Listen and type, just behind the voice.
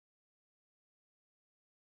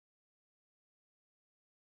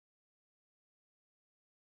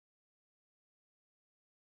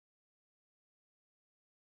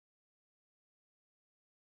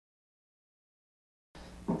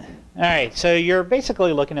All right, so you're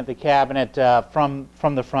basically looking at the cabinet from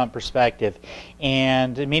the front perspective,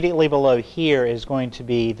 and immediately below here is going to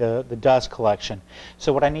be the dust collection.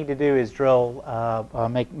 So what I need to do is drill,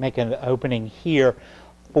 make an opening here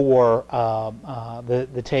for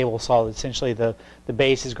the table saw. Essentially, the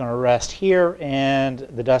base is going to rest here, and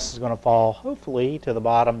the dust is going to fall, hopefully, to the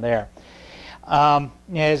bottom there.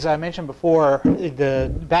 As I mentioned before, the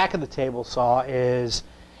back of the table saw is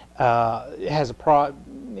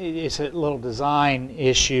it's a little design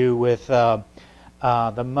issue with the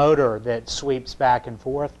motor that sweeps back and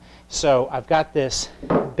forth. So I've got this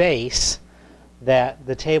base that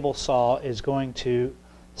the table saw is going to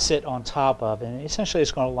sit on top of, and essentially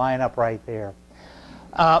it's going to line up right there.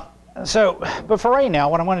 But for right now,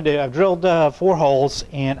 what I'm going to do, I've drilled 4 holes,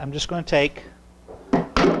 and I'm just going to take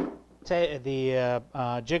the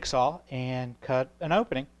jigsaw and cut an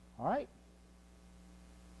opening. All right.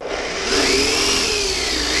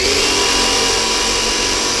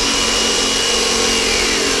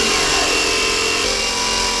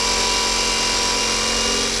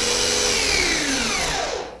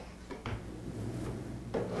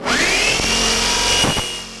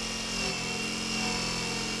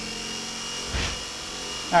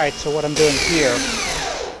 All right, so what I'm doing here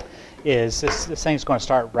is this thing's going to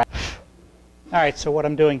start rattling. All right, so what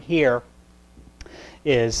I'm doing here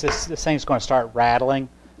is this thing's going to start rattling.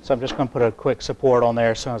 So I'm just going to put a quick support on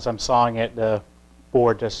there. As soon as I'm sawing it, the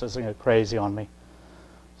board just doesn't go crazy on me.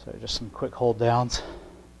 So just some quick hold downs.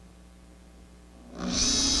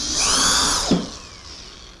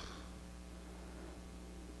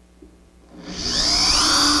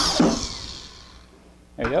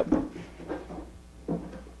 There you go.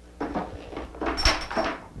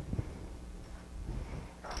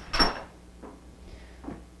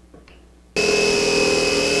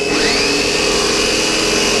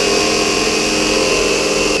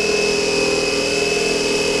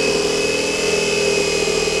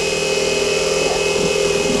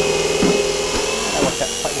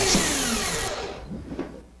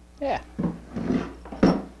 Yeah,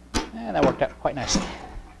 and that worked out quite nicely.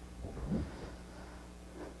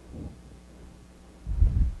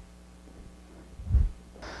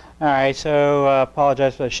 All right, so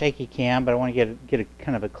apologize for the shaky cam, but I want to get a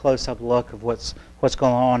kind of a close-up look of what's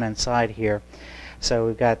going on inside here. So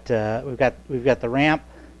we've got the ramp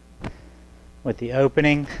with the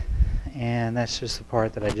opening, and that's just the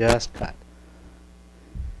part that I just cut.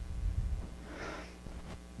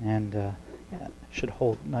 And yeah, it should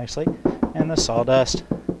hold nicely. And the sawdust,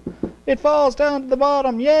 it falls down to the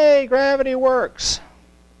bottom. Yay, gravity works.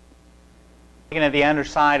 Looking at the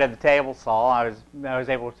underside of the table saw, I was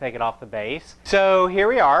able to take it off the base. So here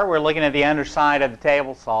we are. We're looking at the underside of the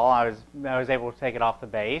table saw. I was able to take it off the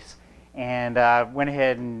base, and went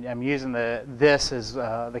ahead and I'm using this as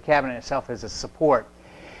the cabinet itself as a support.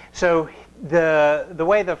 So the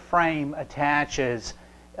way the frame attaches,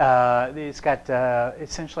 it's got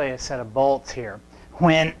essentially a set of bolts here.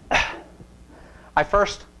 When I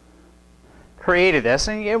first created this,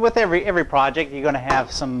 and with every project you're going to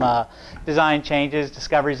have some design changes,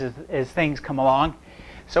 discoveries as things come along.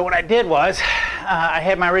 So what I did was I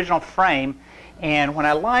had my original frame, and when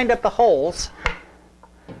I lined up the holes,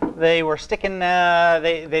 they were sticking,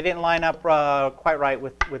 they didn't line up quite right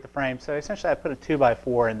with the frame. So essentially I put a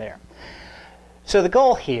 2x4 in there. So the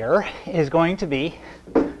goal here is going to be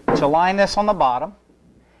to line this on the bottom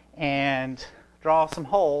and draw some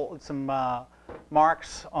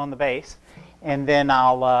marks on the base, and then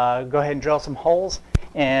I'll go ahead and drill some holes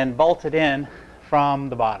and bolt it in from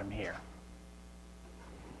the bottom here.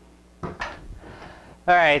 All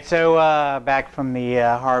right, so back from the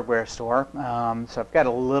hardware store. So I've got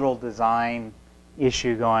a little design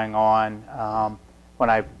issue going on. When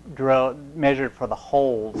I measured for the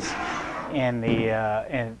holes in the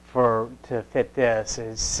to fit this,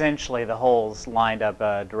 essentially the holes lined up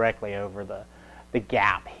directly over the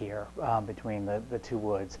gap here between the two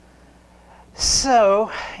woods.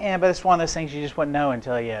 So, but it's one of those things you just wouldn't know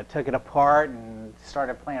until you took it apart and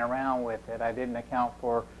started playing around with it. I didn't account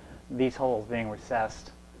for these holes being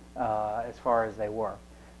recessed as far as they were.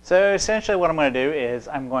 So essentially what I'm going to do is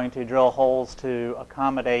I'm going to drill holes to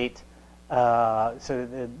accommodate so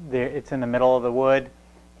it's in the middle of the wood,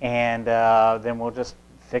 and then we'll just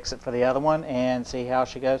fix it for the other one and see how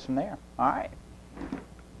she goes from there. All right.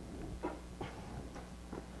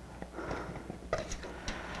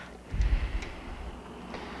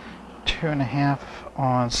 Two and a half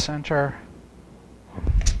on center.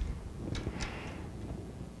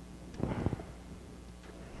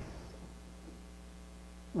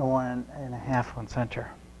 1.5 on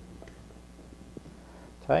center.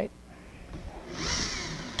 Tight.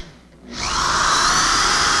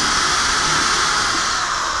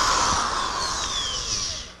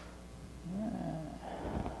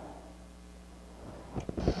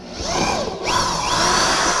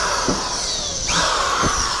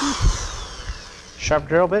 sharp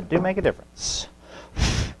drill bit do make a difference.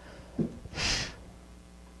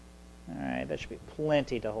 Alright, that should be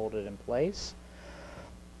plenty to hold it in place.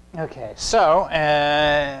 Okay, so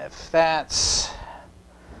if that's...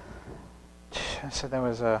 So there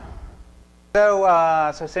was a... So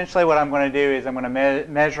essentially what I'm going to do is I'm going to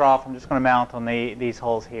measure off. I'm just going to mount on these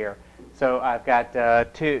holes here. So I've got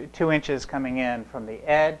 2 inches coming in from the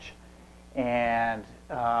edge, and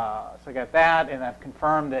so I got that, and I've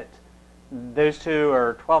confirmed that those two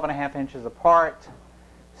are 12.5 inches apart.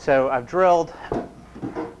 So I've drilled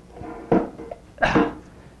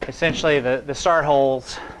essentially the start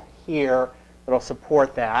holes here that'll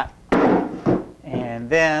support that, and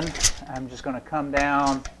then I'm just going to come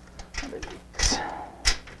down.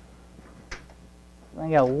 I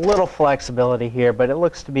got a little flexibility here, but it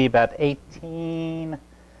looks to be about 18,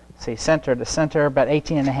 let's see, center to center, about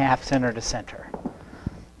 18.5 center to center.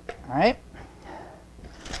 All right.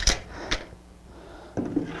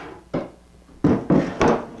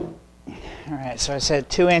 All right, so I said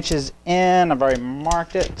 2 inches in. I've already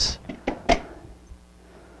marked it.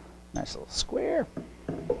 Nice little square.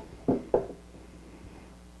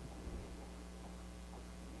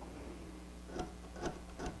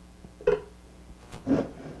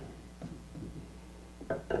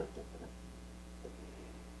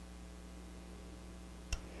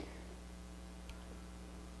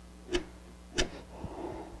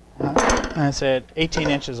 I said 18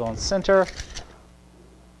 inches on center.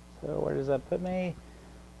 So where does that put me?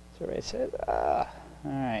 So I said, all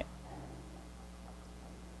right.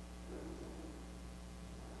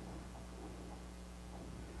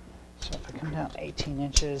 So if I come down 18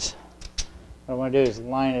 inches, what I want to do is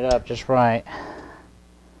line it up just right.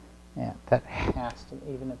 Yeah, that has to,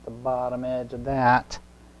 even at the bottom edge of that,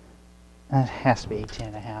 that has to be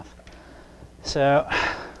 18.5. So,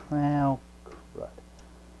 well,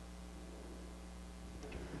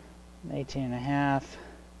 18.5.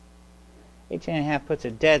 18.5 puts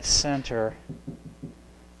a dead center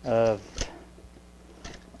of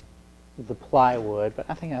the plywood, but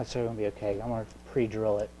I think that's going to be okay. I'm going to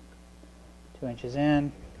pre-drill it. 2 inches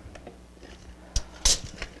in.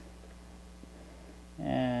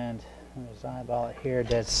 And just eyeball it here,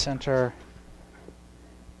 dead center.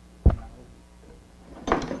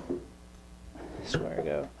 Square I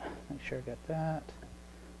go. Make sure I got that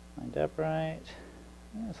lined up right.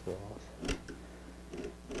 That's a little off.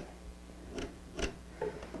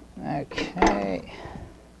 Okay.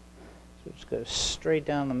 So just go straight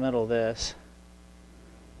down the middle of this.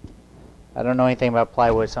 I don't know anything about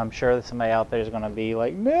plywood, so I'm sure that somebody out there is going to be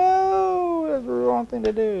like, no, that's the wrong thing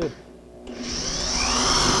to do.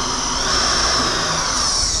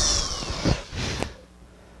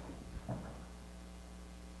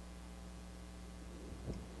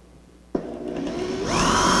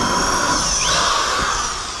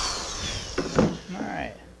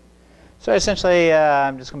 So essentially,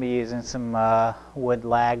 I'm just going to be using some wood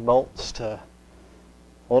lag bolts to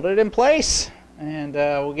hold it in place, and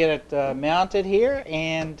we'll get it mounted here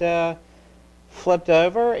and flipped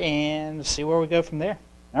over and see where we go from there.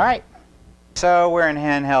 All right. So we're in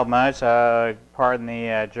handheld mode, so pardon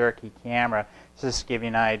the jerky camera. Just to give you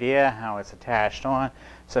an idea how it's attached on.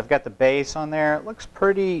 So I've got the base on there. It looks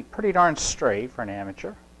pretty darn straight for an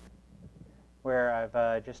amateur. Where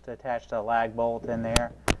I've just attached a lag bolt in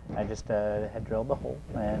there. I just had drilled the hole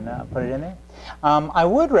and put it in there. I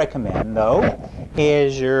would recommend, though,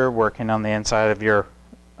 is you're working on the inside of your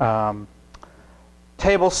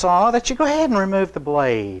table saw, that you go ahead and remove the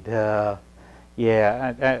blade. Yeah,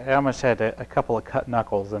 I almost had a couple of cut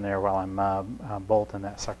knuckles in there while I'm bolting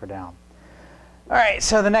that sucker down. All right,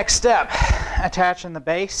 so the next step, attaching the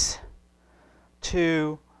base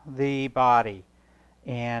to the body.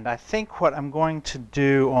 And I think what I'm going to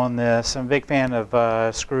do on this, I'm a big fan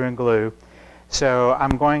of screw and glue, so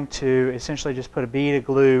I'm going to essentially just put a bead of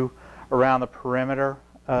glue around the perimeter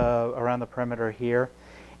here,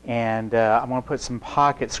 and I'm going to put some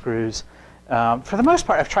pocket screws. For the most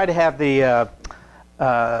part, I've tried to have the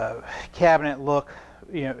cabinet look,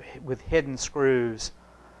 with hidden screws.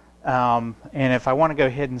 And if I want to go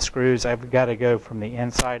hidden screws, I've got to go from the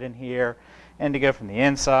inside in here, and to go from the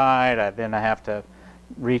inside, then I have to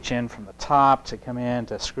reach in from the top to come in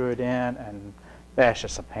to screw it in, and that's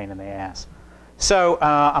just a pain in the ass. So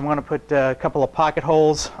I'm going to put a couple of pocket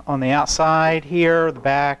holes on the outside here, the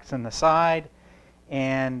backs and the side,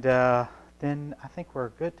 and then I think we're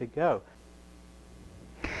good to go.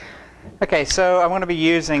 Okay, so I'm going to be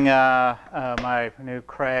using my new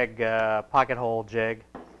Craig pocket hole jig,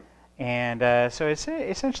 and so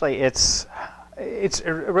essentially it's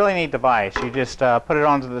a really neat device. You just put it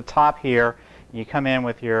onto the top here. You come in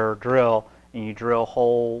with your drill and you drill a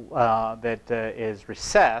hole that is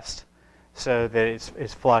recessed so that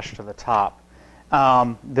it's flush to the top.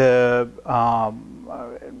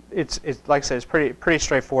 It's like I said, it's pretty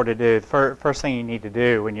straightforward to do. The first thing you need to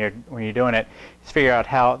do when you're doing it is figure out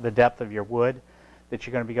how the depth of your wood that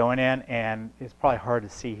you're going to be going in, and it's probably hard to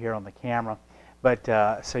see here on the camera, but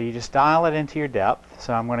so you just dial it into your depth.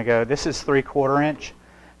 So I'm going to go. This is 3/4 inch,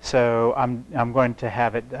 so I'm going to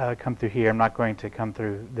have it come through here. I'm not going to come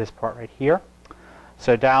through this part right here.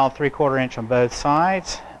 So dial 3/4 inch on both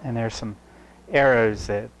sides, and there's some arrows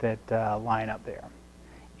that line up there,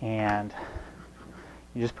 and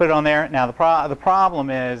you just put it on there. Now the problem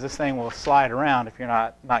is this thing will slide around if you're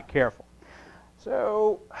not careful.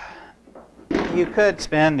 So you could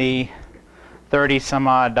spend the $30 some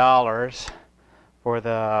odd for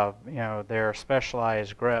the their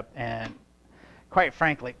specialized grip, and quite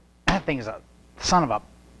frankly, that thing is a son of a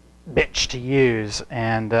bitch to use.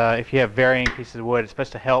 And if you have varying pieces of wood, it's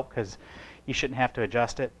supposed to help because you shouldn't have to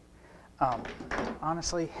adjust it.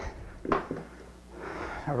 Honestly,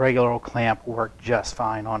 a regular old clamp will work just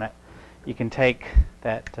fine on it. You can take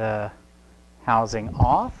that housing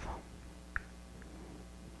off.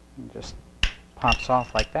 It just pops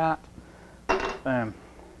off like that. Boom.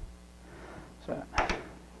 So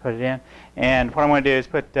put it in, and what I'm going to do is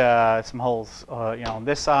put some holes, on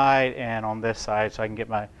this side and on this side, so I can get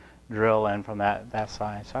my drill in from that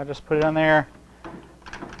side. So I just put it on there.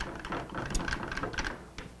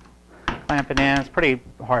 Clamp it in. It's pretty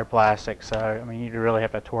hard plastic, so I mean you really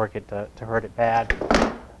have to torque it to hurt it bad.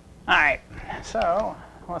 All right. So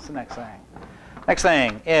what's the next thing? Next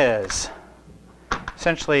thing is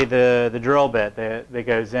essentially the drill bit that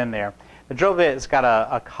goes in there. The drill bit has got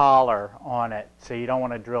a collar on it, so you don't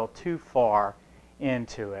want to drill too far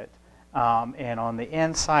into it. And on the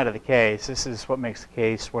inside of the case, this is what makes the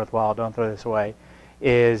case worthwhile. Don't throw this away.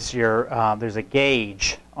 Is there's a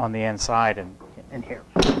gauge on the inside in here.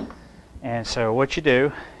 And so what you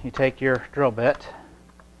do, you take your drill bit,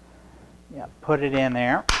 put it in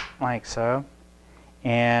there like so,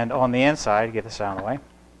 and on the inside, get this out of the way.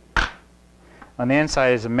 On the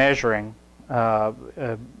inside is a measuring. On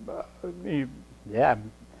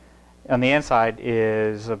the inside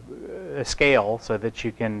is a scale so that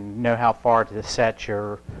you can know how far to set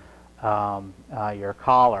your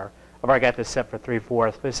collar. I've already got this set for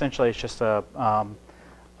 3/4, but essentially it's just a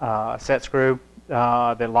set screw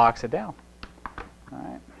that locks it down. All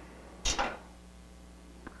right.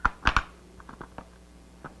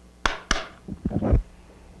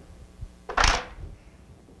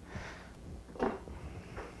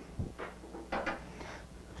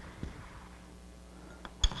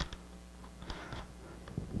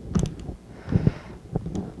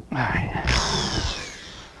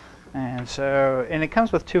 And it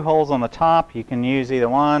comes with 2 holes on the top. You can use either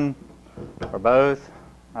one or both.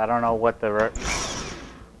 I don't know what the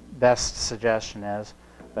best suggestion is,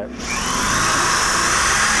 but all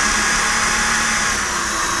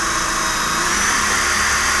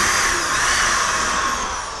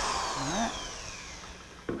right.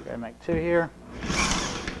 Gotta make 2 here.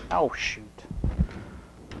 Oh shoot! It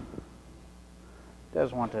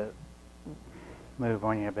does want to move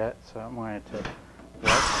on you a bit, so I'm going to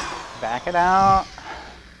back it out.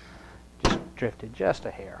 Just drifted just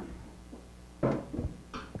a hair.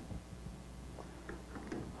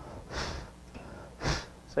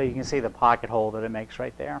 So you can see the pocket hole that it makes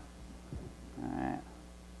right there. All right.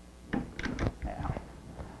 Yeah.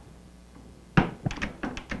 A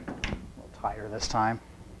little tighter this time.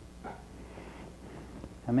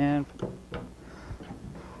 Come in.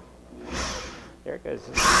 There it goes.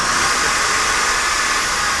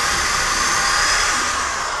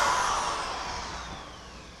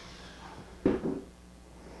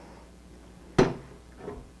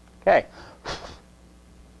 Okay.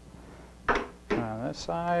 On this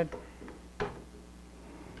side.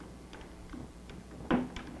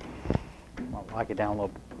 I'll lock it down a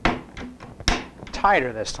little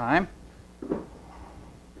tighter this time.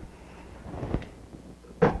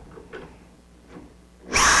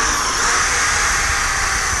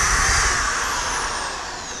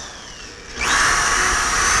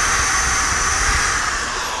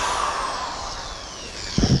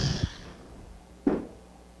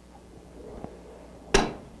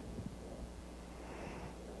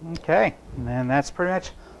 Okay, and then that's pretty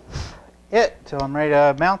much it till I'm ready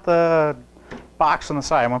to mount the box on the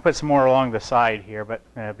side. I'm going to put some more along the side here, but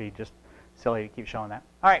it'd be just silly to keep showing that.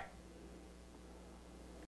 All right.